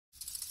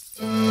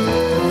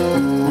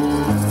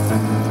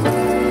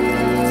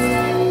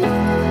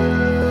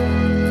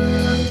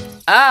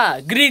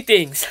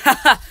Greetings!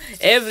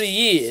 Every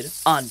year,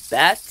 on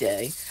Bat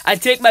Day, I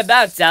take my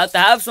bats out to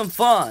have some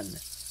fun.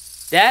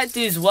 That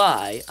is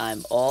why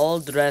I'm all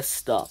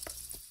dressed up.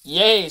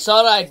 Yes,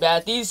 alright,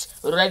 Batties.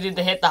 Ready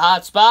to hit the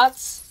hot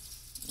spots?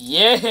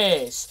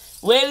 Yes!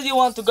 Where do you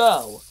want to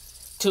go?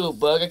 To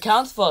Burger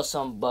Count for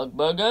some bug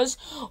burgers,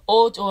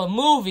 or to a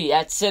movie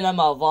at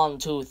Cinema 1,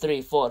 2,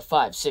 3, 4,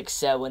 5, 6,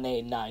 7,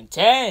 8, 9,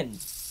 10?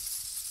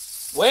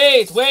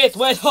 Wait,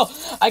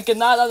 oh, I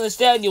cannot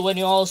understand you when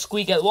you all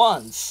squeak at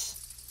once.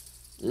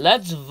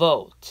 Let's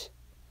vote.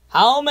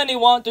 How many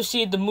want to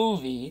see the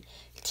movie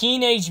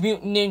Teenage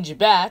Mutant Ninja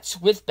Bats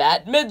with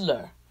Bat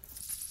Midler?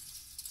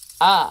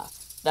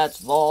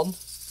 That's 1.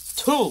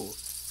 2.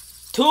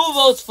 2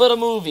 votes for the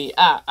movie.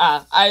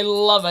 I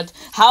love it.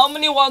 How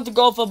many want to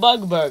go for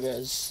bug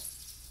burgers?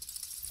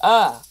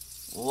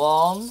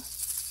 1,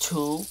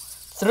 2,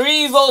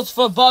 3 votes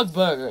for bug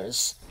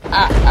burgers.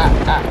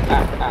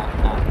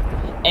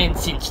 And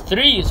since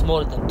 3 is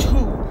more than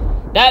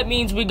 2, that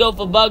means we go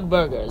for bug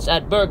burgers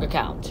at Burger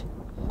Count.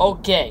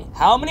 Okay,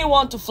 how many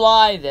want to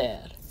fly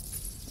there?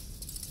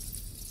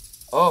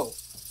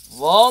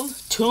 1,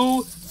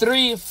 2,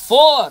 3,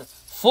 4.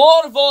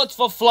 4 votes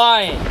for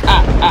flying.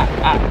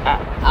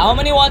 How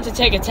many want to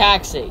take a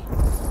taxi?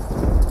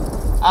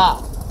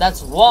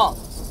 That's 1.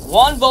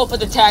 1 vote for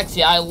the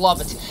taxi. I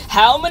love it.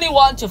 How many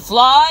want to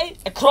fly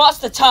across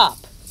the top?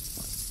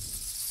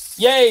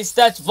 Yes,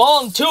 that's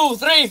 1, 2,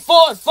 3,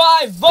 4,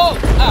 5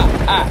 votes.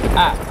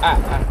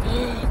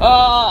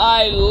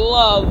 I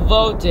love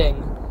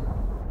voting.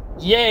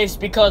 Yes,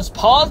 because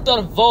part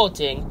of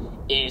voting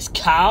is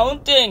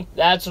counting.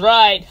 That's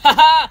right.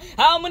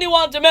 How many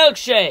want a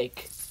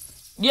milkshake?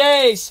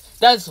 Yes,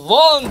 that's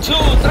 1, 2,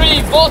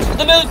 3 votes for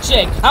the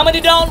milkshake. How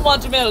many don't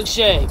want a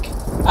milkshake?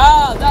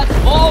 That's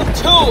 1,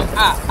 2.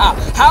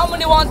 How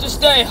many want to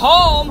stay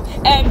home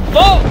and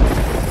vote?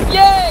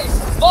 Yes,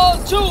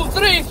 1, 2,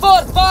 3,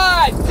 4, 5.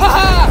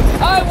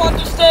 I want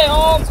to stay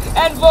home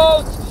and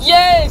vote.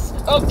 Yes.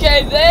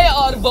 Okay, they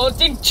are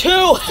voting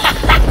too.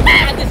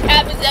 This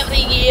happens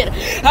every year.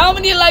 How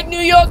many like New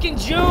York in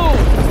June?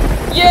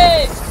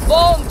 Yes.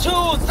 1,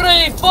 2,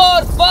 3,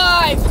 4,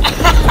 5.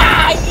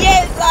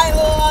 Yes, I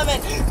love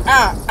it.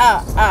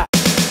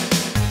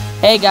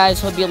 Hey guys,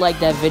 hope you liked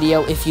that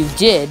video. If you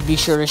did, be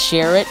sure to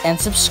share it and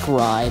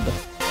subscribe.